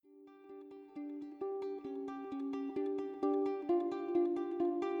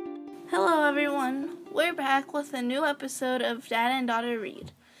everyone. We're back with a new episode of Dad and Daughter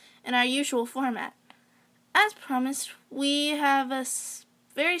Read in our usual format. As promised, we have a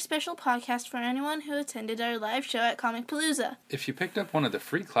very special podcast for anyone who attended our live show at Comicpalooza. If you picked up one of the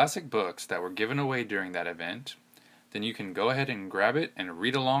free classic books that were given away during that event, then you can go ahead and grab it and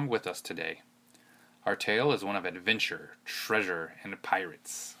read along with us today. Our tale is one of adventure, treasure, and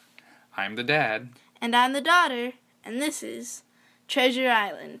pirates. I'm the dad. And I'm the daughter, and this is Treasure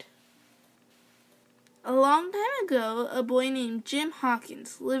Island. A long time ago, a boy named Jim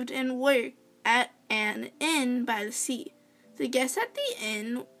Hawkins lived and worked at an inn by the sea. The guests at the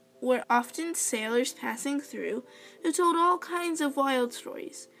inn were often sailors passing through who told all kinds of wild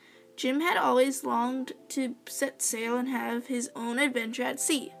stories. Jim had always longed to set sail and have his own adventure at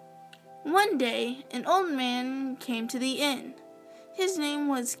sea. One day, an old man came to the inn. His name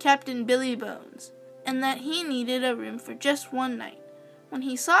was Captain Billy Bones, and that he needed a room for just one night. When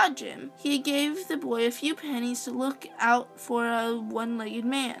he saw Jim, he gave the boy a few pennies to look out for a one-legged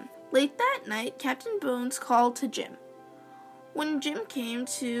man. Late that night, Captain Bones called to Jim. When Jim came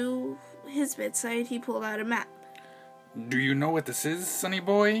to his bedside, he pulled out a map. Do you know what this is, sonny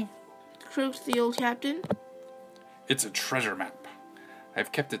boy? Croaked the old captain. It's a treasure map.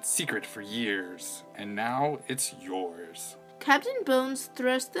 I've kept it secret for years, and now it's yours. Captain Bones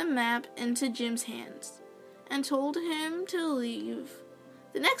thrust the map into Jim's hands and told him to leave.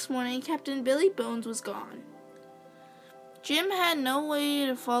 The next morning, Captain Billy Bones was gone. Jim had no way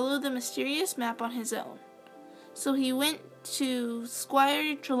to follow the mysterious map on his own, so he went to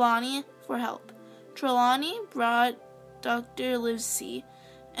Squire Trelawney for help. Trelawney brought Dr. Livesey,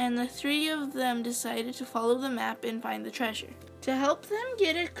 and the three of them decided to follow the map and find the treasure. To help them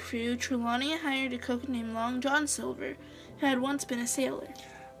get a crew, Trelawney hired a cook named Long John Silver, who had once been a sailor.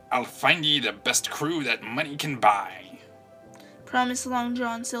 I'll find ye the best crew that money can buy, promised Long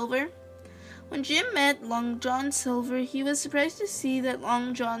John Silver. When Jim met Long John Silver, he was surprised to see that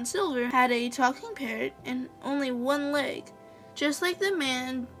Long John Silver had a talking parrot and only one leg, just like the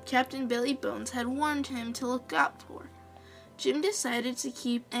man Captain Billy Bones had warned him to look out for. Jim decided to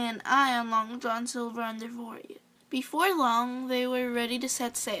keep an eye on Long John Silver on their voyage. Before long, they were ready to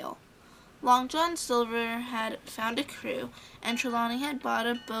set sail. Long John Silver had found a crew, and Trelawney had bought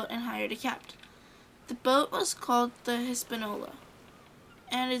a boat and hired a captain. The boat was called the Hispaniola,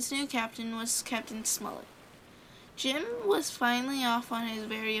 and its new captain was Captain Smollett. Jim was finally off on his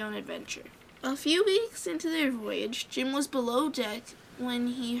very own adventure. A few weeks into their voyage, Jim was below deck when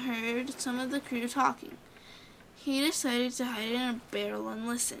he heard some of the crew talking. He decided to hide in a barrel and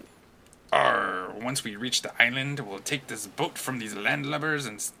listen. Once we reach the island, we'll take this boat from these landlubbers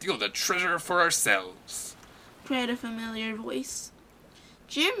and steal the treasure for ourselves, cried a familiar voice.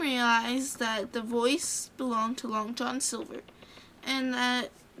 Jim realized that the voice belonged to Long John Silver, and that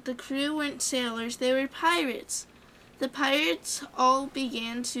the crew weren't sailors, they were pirates. The pirates all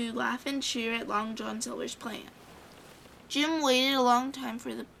began to laugh and cheer at Long John Silver's plan. Jim waited a long time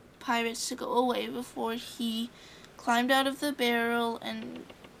for the pirates to go away before he climbed out of the barrel and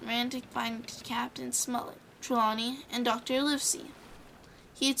ran to find Captain Smollett, Trelawney, and Dr. Livesey.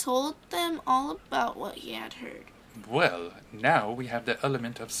 He told them all about what he had heard. Well, now we have the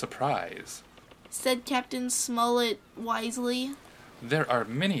element of surprise, said Captain Smollett wisely. There are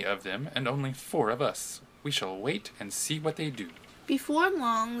many of them and only 4 of us. We shall wait and see what they do. Before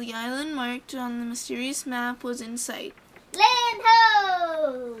long, the island marked on the mysterious map was in sight. Land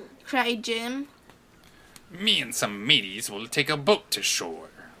ho! cried Jim. Me and some mateys will take a boat to shore,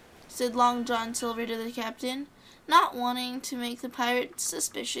 said Long John Silver to the captain. Not wanting to make the pirates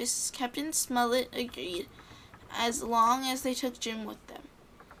suspicious, Captain Smollett agreed, as long as they took Jim with them.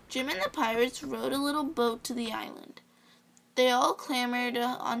 Jim and the pirates rowed a little boat to the island. They all clambered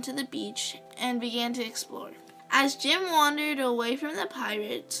onto the beach and began to explore. As Jim wandered away from the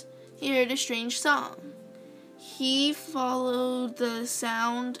pirates, he heard a strange song. He followed the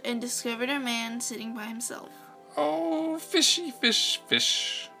sound and discovered a man sitting by himself. Oh, fishy, fish,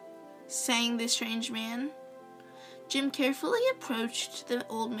 fish, sang the strange man. Jim carefully approached the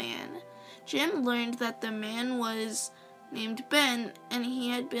old man. Jim learned that the man was named Ben, and he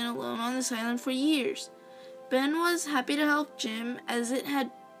had been alone on this island for years. Ben was happy to help Jim, as it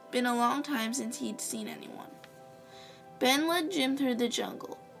had been a long time since he'd seen anyone. Ben led Jim through the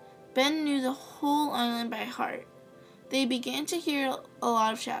jungle. Ben knew the whole island by heart. They began to hear a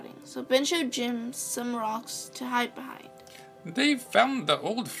lot of shouting, so Ben showed Jim some rocks to hide behind. They've found the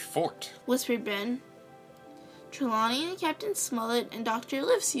old fort, whispered Ben. Trelawney and Captain Smollett and Dr.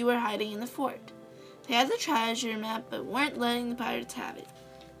 Livesey were hiding in the fort. They had the treasure map, but weren't letting the pirates have it.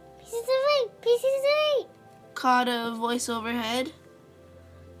 Pieces of eight! Pieces of eight! caught a voice overhead.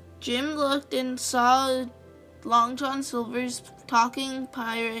 Jim looked and saw Long John Silver's talking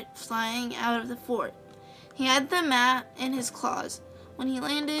pirate flying out of the fort. He had the map in his claws. When he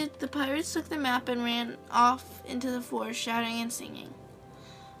landed, the pirates took the map and ran off into the forest, shouting and singing.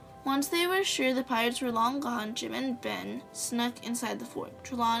 Once they were sure the pirates were long gone, Jim and Ben snuck inside the fort.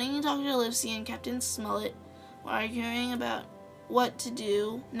 Trelawney, Dr. Livesey, and Captain Smollett were arguing about what to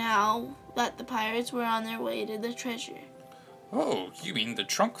do now that the pirates were on their way to the treasure. "Oh, you mean the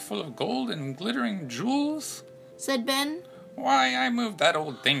trunk full of gold and glittering jewels?" said Ben. "Why, I moved that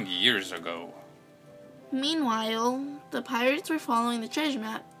old thing years ago." Meanwhile, the pirates were following the treasure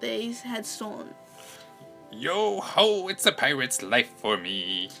map they had stolen. "Yo-ho, it's a pirate's life for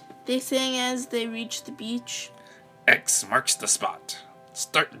me," they sang as they reached the beach. "X marks the spot.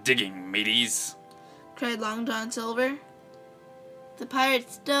 Start digging, mateys," cried Long John Silver. The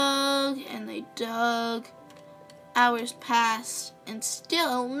pirates dug and they dug. Hours passed and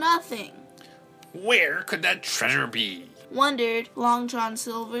still nothing. "Where could that treasure be?" wondered Long John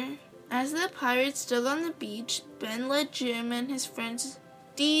Silver. As the pirates dug on the beach, Ben led Jim and his friends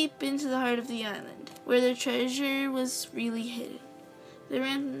deep into the heart of the island, where the treasure was really hidden. They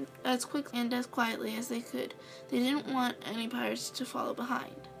ran as quickly and as quietly as they could. They didn't want any pirates to follow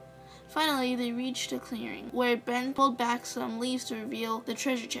behind. Finally, they reached a clearing, where Ben pulled back some leaves to reveal the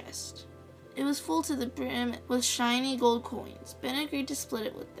treasure chest. It was full to the brim with shiny gold coins. Ben agreed to split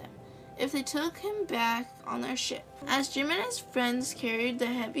it with them if they took him back on their ship. As Jim and his friends carried the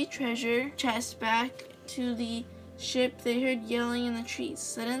heavy treasure chest back to the ship, they heard yelling in the trees.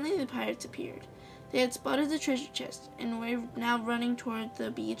 Suddenly, the pirates appeared. They had spotted the treasure chest and were now running toward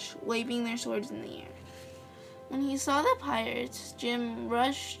the beach, waving their swords in the air. When he saw the pirates, Jim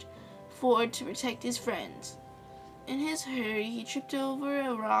rushed forward to protect his friends. In his hurry, he tripped over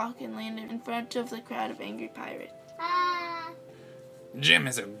a rock and landed in front of the crowd of angry pirates. "Jim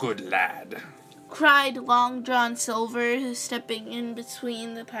is a good lad," cried Long John Silver, stepping in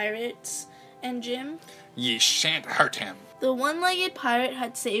between the pirates and Jim. "Ye shan't hurt him." The one-legged pirate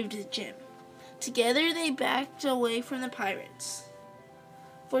had saved Jim. Together they backed away from the pirates.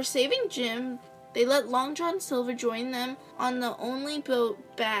 For saving Jim, they let Long John Silver join them on the only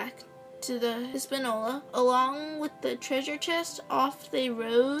boat back to the Hispaniola. Along with the treasure chest, off they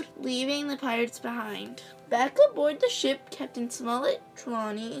rowed, leaving the pirates behind. Back aboard the ship, Captain Smollett,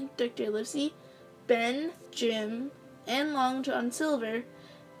 Trelawney, Dr. Livesey, Ben, Jim, and Long John Silver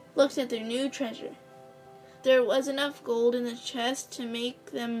looked at their new treasure. There was enough gold in the chest to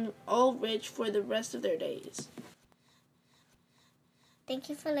make them all rich for the rest of their days. Thank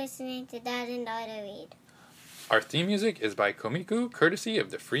you for listening to Dad and Daughter Read. Our theme music is by Komiku, courtesy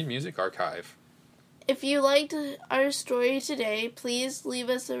of the Free Music Archive. If you liked our story today, please leave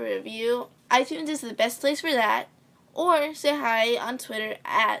us a review. iTunes is the best place for that. Or say hi on Twitter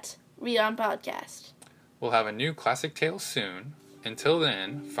at ReadOnPodcast. We'll have a new classic tale soon. Until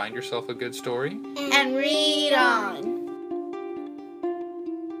then, find yourself a good story And read on.